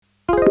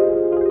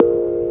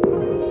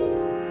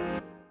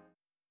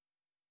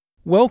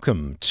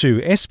Welcome to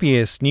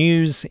SBS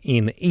News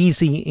in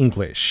Easy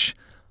English.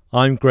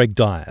 I'm Greg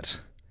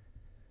Dyett.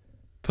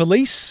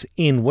 Police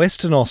in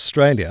Western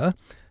Australia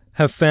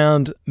have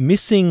found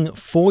missing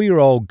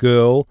 4-year-old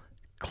girl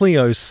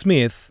Cleo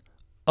Smith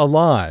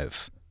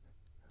alive.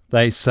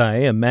 They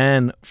say a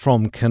man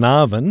from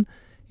Carnarvon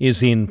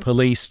is in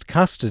police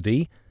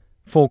custody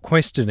for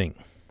questioning.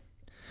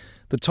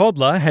 The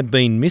toddler had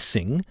been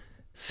missing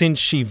since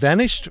she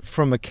vanished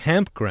from a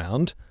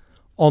campground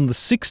on the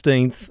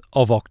 16th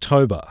of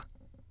October.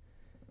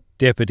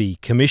 Deputy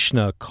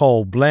Commissioner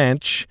Cole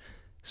Blanche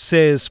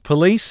says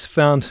police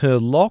found her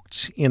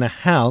locked in a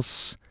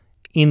house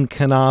in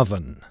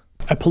Carnarvon.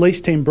 A police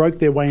team broke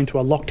their way into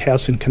a locked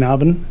house in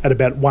Carnarvon at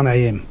about 1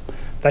 a.m.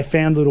 They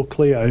found little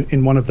Cleo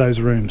in one of those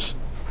rooms.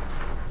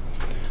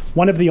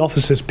 One of the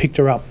officers picked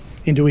her up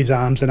into his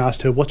arms and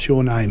asked her, "What's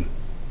your name?"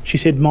 She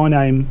said, "My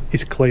name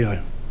is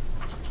Cleo."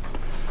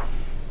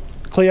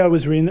 Cleo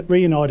was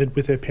reunited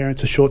with her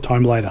parents a short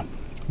time later.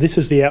 This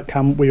is the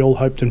outcome we all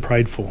hoped and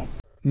prayed for.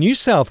 New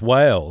South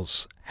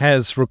Wales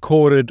has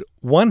recorded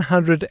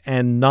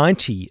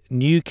 190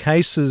 new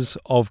cases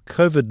of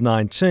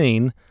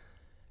COVID-19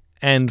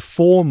 and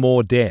 4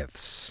 more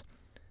deaths.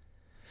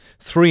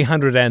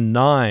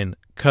 309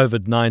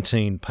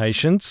 COVID-19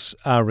 patients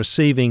are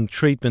receiving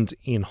treatment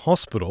in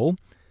hospital,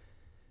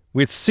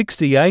 with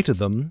 68 of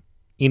them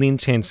in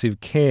intensive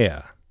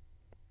care.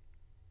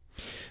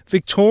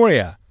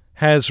 Victoria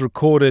has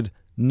recorded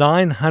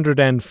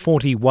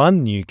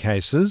 941 new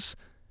cases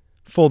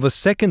for the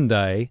second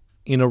day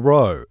in a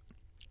row.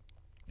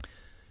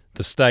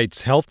 The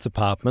state's health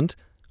department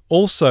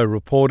also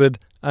reported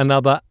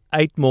another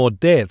 8 more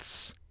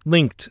deaths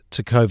linked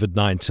to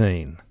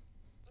COVID-19.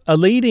 A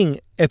leading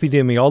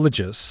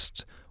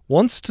epidemiologist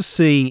wants to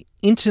see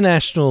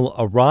international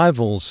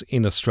arrivals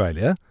in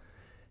Australia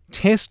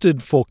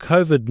tested for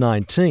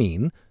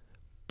COVID-19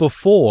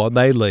 before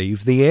they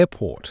leave the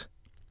airport.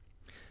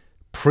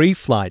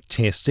 Pre-flight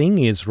testing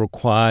is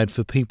required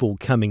for people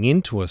coming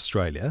into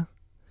Australia,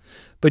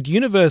 but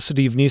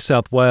University of New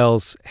South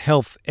Wales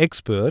health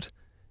expert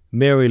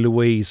Mary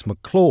Louise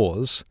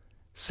McLaws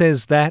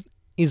says that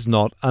is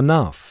not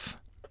enough.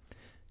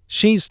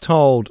 She's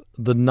told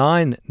the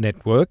Nine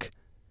Network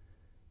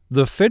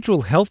the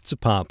Federal Health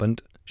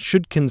Department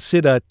should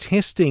consider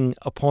testing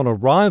upon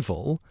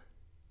arrival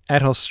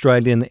at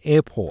Australian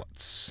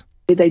airports.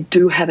 They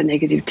do have a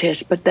negative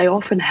test, but they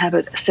often have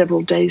it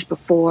several days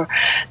before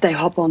they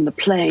hop on the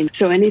plane.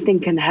 So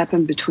anything can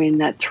happen between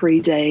that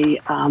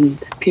 3-day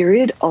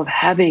period of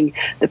having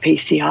the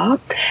PCR,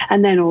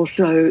 and then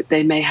also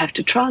they may have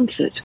to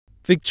transit.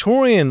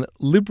 Victorian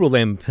Liberal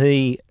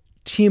MP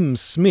Tim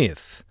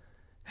Smith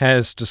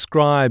has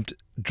described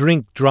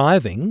drink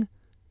driving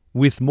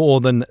with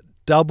more than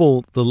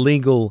double the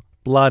legal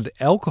blood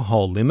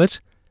alcohol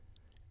limit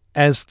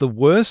as the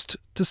worst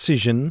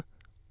decision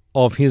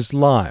of his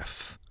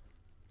life.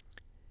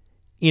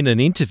 In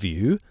an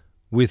interview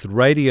with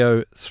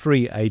Radio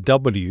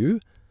 3AW,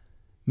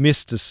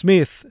 Mr.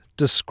 Smith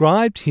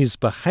described his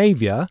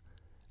behaviour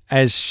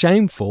as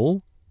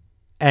shameful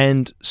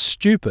and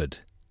stupid.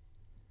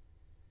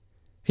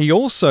 He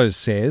also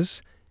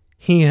says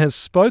he has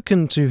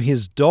spoken to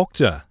his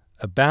doctor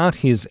about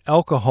his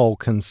alcohol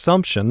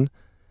consumption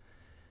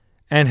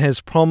and has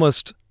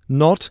promised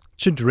not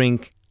to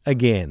drink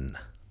again.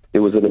 It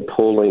was an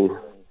appalling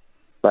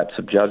lapse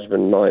of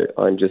judgment.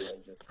 I'm just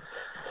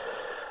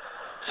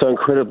so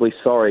incredibly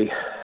sorry.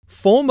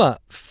 Former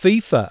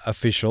FIFA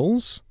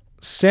officials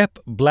Sepp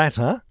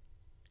Blatter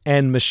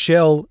and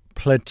Michel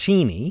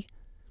Platini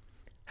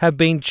have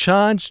been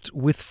charged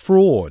with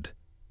fraud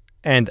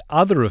and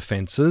other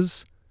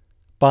offences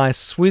by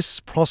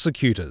Swiss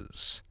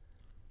prosecutors.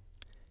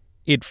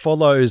 It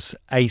follows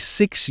a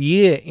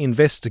 6-year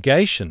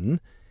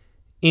investigation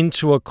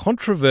into a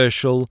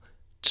controversial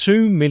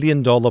 $2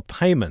 million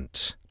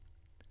payment.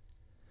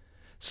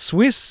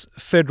 Swiss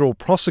federal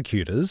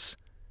prosecutors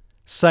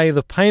say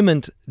the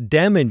payment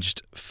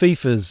damaged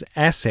FIFA's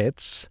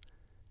assets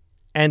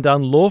and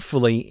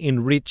unlawfully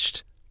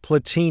enriched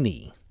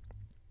Platini.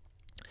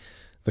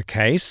 The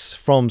case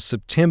from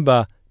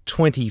September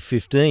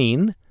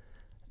 2015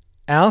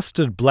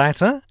 ousted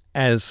Blatter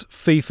as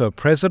FIFA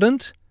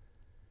president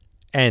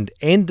and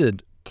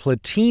ended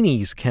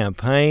Platini's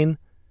campaign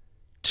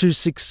to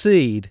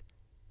succeed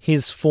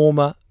his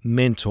former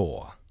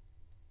mentor.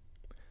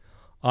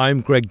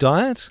 I'm Greg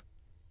Dyett,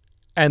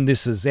 and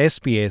this is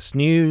SBS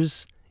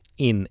News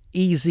in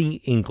Easy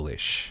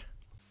English.